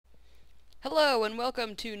Hello and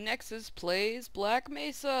welcome to Nexis Plays Black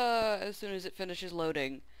Mesa as soon as it finishes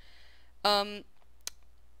loading. Um,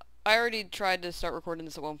 I already tried to start recording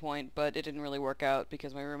this at one point, but it didn't really work out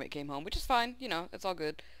because my roommate came home, which is fine, you know, it's all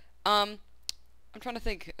good. I'm trying to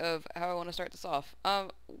think of how I want to start this off.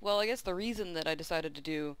 Well, I guess the reason that I decided to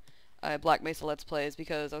do a Black Mesa Let's Play is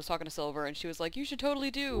because I was talking to Silver and she was like, you should totally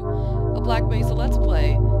do a Black Mesa Let's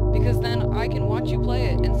Play because then I can watch you play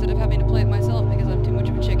it instead of having to play it myself because I'm too much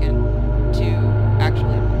of a chicken to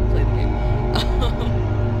actually play the game.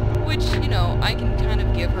 Which, you know, I can kind of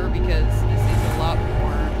give her because this is a lot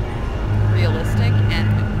more realistic and,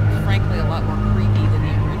 frankly, a lot more creepy than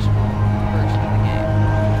the original version of the game.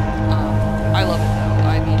 I love it, though.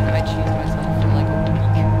 I mean, I cheesed myself for, like, a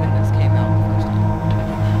week when this came out the first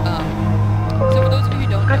time. So for those of you who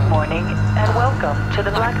don't know... Good morning, and welcome to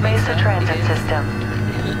the Black Mesa Transit System.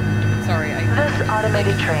 Sorry, This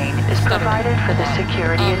automated train is provided for the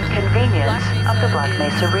security and convenience of the Black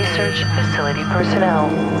Mesa Research Facility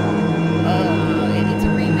personnel.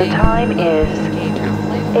 The time is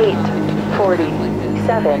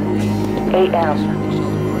 8:47 a.m.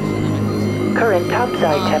 Current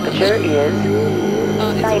topside temperature is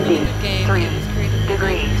 93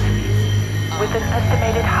 degrees, with an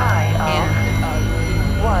estimated high of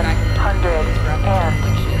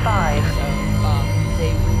 105.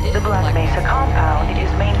 The Black Mesa compound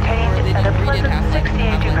is maintained at a pleasant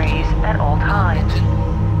 68 degrees at all times.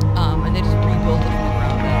 And they just rebuilt it from the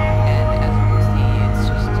ground up, and as you can see, it's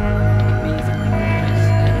just amazingly gorgeous,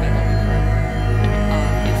 and I love it forever.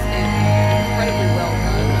 It's incredibly well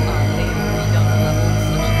done. They've redone the levels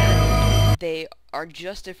such that they are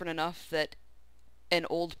just different enough that an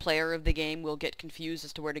old player of the game will get confused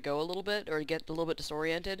as to where to go a little bit, or get a little bit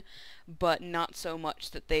disoriented, but not so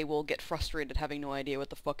much that they will get frustrated having no idea what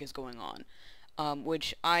the fuck is going on,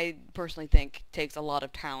 which I personally think takes a lot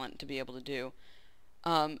of talent to be able to do.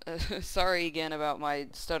 Sorry again about my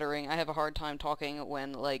stuttering. I have a hard time talking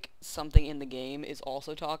when, like, something in the game is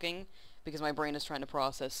also talking, because my brain is trying to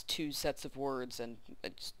process two sets of words, and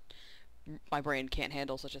my brain can't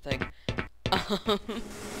handle such a thing.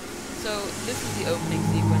 So, this is the opening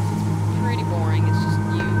sequence. It's pretty boring. It's just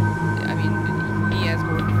you, I mean, me as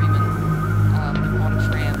Gordon Freeman, on a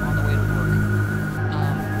tram on the way to work.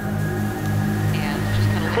 And just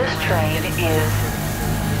kind of... This train is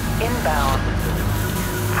inbound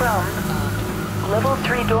from Level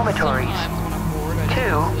 3 dormitories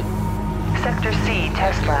to Sector C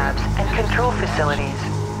test labs and control facilities.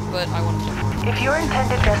 But I want to... If your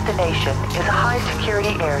intended destination is a high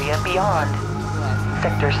security area beyond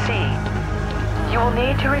Sector C, you will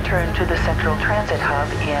need to return to the Central Transit Hub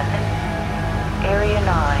in Area 9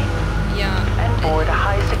 and board a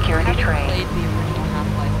high-security train.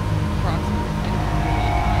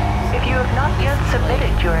 If you have not yet submitted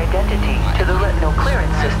your identity to the retinal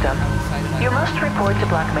clearance system, you must report to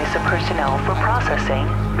Black Mesa personnel for processing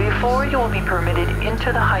before you will be permitted into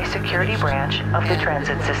the high-security branch of the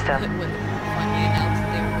transit system.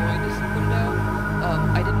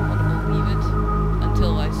 I didn't want to believe it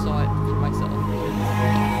until I saw it for myself, because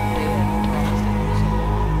they had promised it for so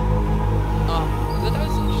long. But that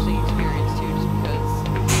was an interesting experience too, just because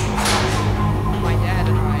my dad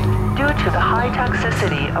and I... Due to the high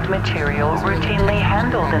toxicity of material routinely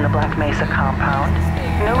handled in the Black Mesa compound,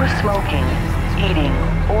 no smoking, eating,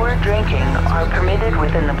 or drinking are permitted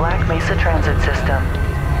within the Black Mesa transit system.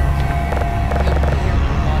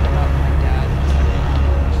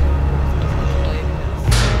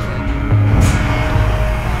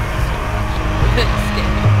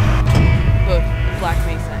 Black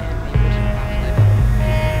Mesa and the original Half-Life.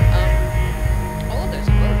 All of those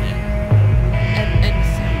are good. And the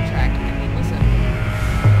soundtrack, I mean, listen.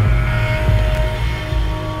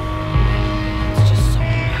 It's just so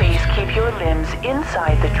good. Please keep your limbs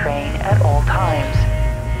inside the train at all times.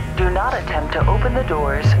 Do not attempt to open the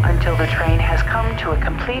doors until the train has come to a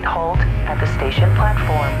complete halt at the station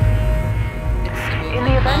platform. In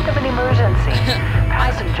the event of an emergency,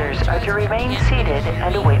 passengers are to remain seated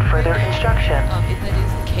and await further instruction.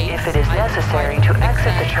 If it is necessary to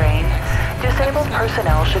exit the train, disabled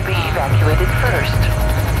personnel should be evacuated first.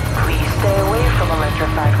 Please stay away from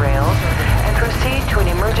electrified rails and proceed to an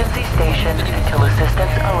emergency station until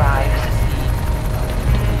assistance arrives.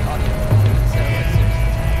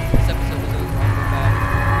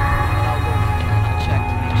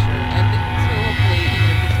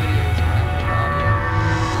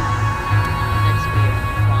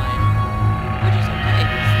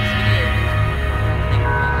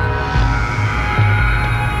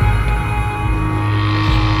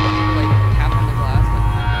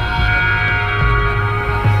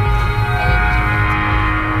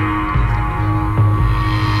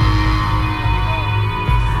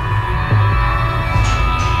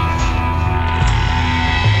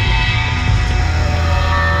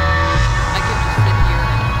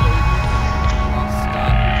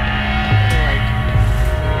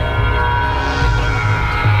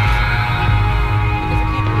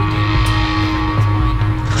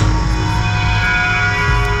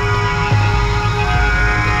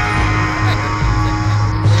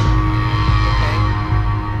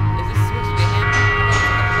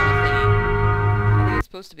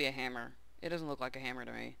 a hammer. It doesn't look like a hammer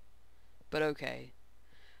to me. But okay.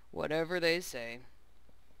 Whatever they say.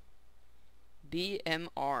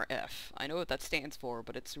 BMRF. I know what that stands for,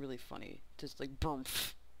 but it's really funny. Just like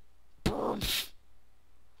BMF. BMF.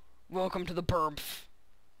 Welcome to the BMF.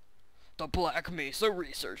 The Black Mesa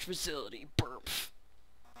Research Facility. BMF.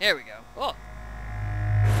 There we go. Oh.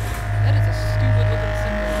 That is a stupid looking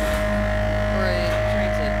symbol. Or a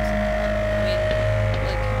transit. I mean,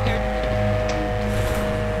 like, compared to the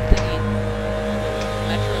thingy,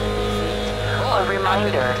 Metro DC. A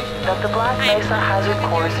reminder that the Black Mesa Hazard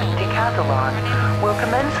Course Decathlon will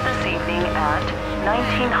commence this evening at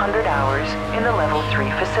 1900 hours in the Level 3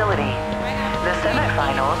 facility. The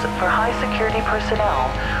semifinals for high security personnel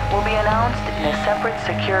will be announced in a separate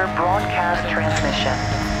secure broadcast transmission.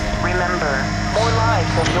 Remember, more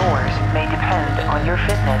lives than yours may depend on your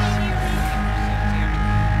fitness.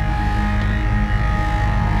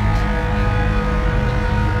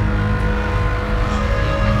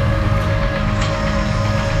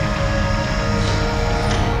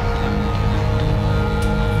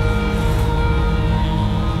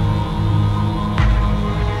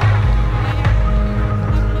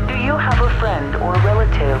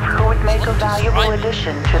 Who would make a valuable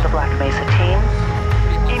addition to the Black Mesa team?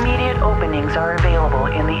 Immediate openings are available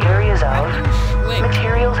in the areas of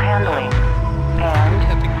materials handling and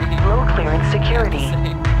low clearance security.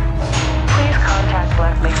 Please contact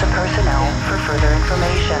Black Mesa personnel for further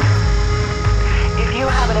information. If you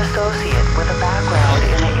have an associate with a background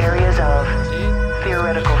in the areas of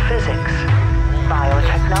theoretical physics,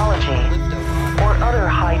 biotechnology, or other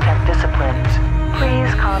high-tech disciplines,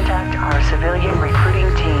 please contact our civilian recruiting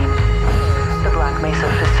team. The Black Mesa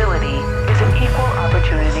facility is an equal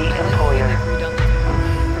opportunity employer.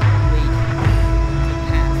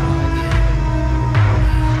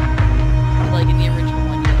 Like in the original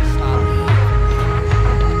one, you had to stop.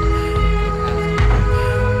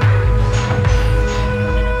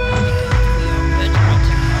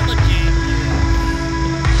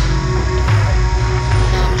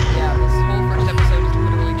 Yeah, this whole first episode is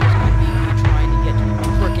literally just going to be me trying to get to the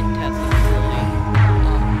frickin' testing facility.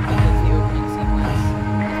 Because the opening sequence is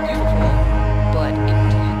beautiful, but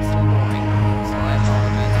intensely boring. So I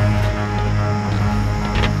apologize.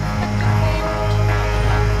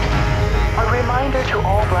 A reminder to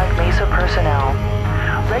all Black Mesa personnel,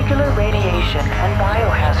 regular radiation and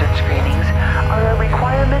biohazard screenings are a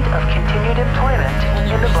requirement of continued employment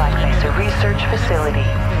in the Black Mesa Research Facility.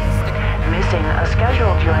 Missing a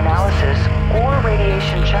scheduled urinalysis or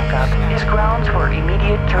radiation checkup is grounds for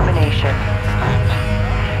immediate termination.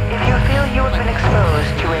 If you feel you have been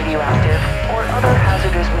exposed to radioactive or other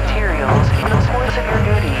hazardous materials in the course of your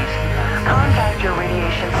duties, contact your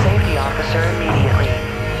radiation safety officer immediately.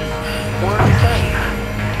 Work safe.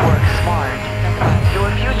 Work smart. Your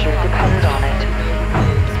future depends on it.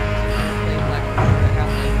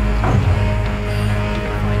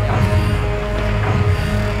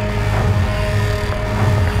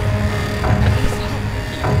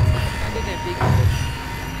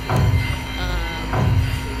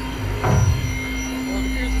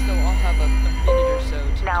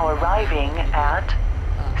 Now arriving at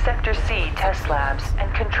Sector C test labs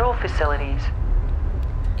and control facilities.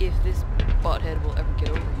 If this butthead will ever get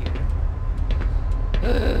over here.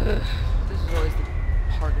 This is always the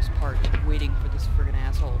hardest part, waiting for this friggin'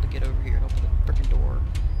 asshole to get over here and open the frickin' door.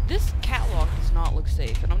 This catwalk does not look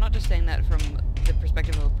safe, and I'm not just saying that from the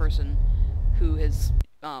perspective of a person who has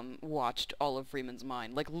watched all of Freeman's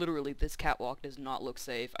Mind. Like, literally, this catwalk does not look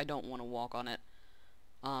safe. I don't want to walk on it.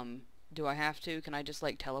 Do I have to? Can I just,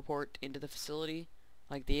 like, teleport into the facility?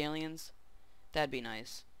 Like the aliens? That'd be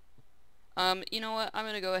nice. You know what? I'm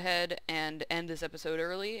gonna go ahead and end this episode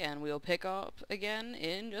early, and we'll pick up again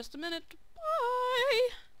in just a minute. Bye!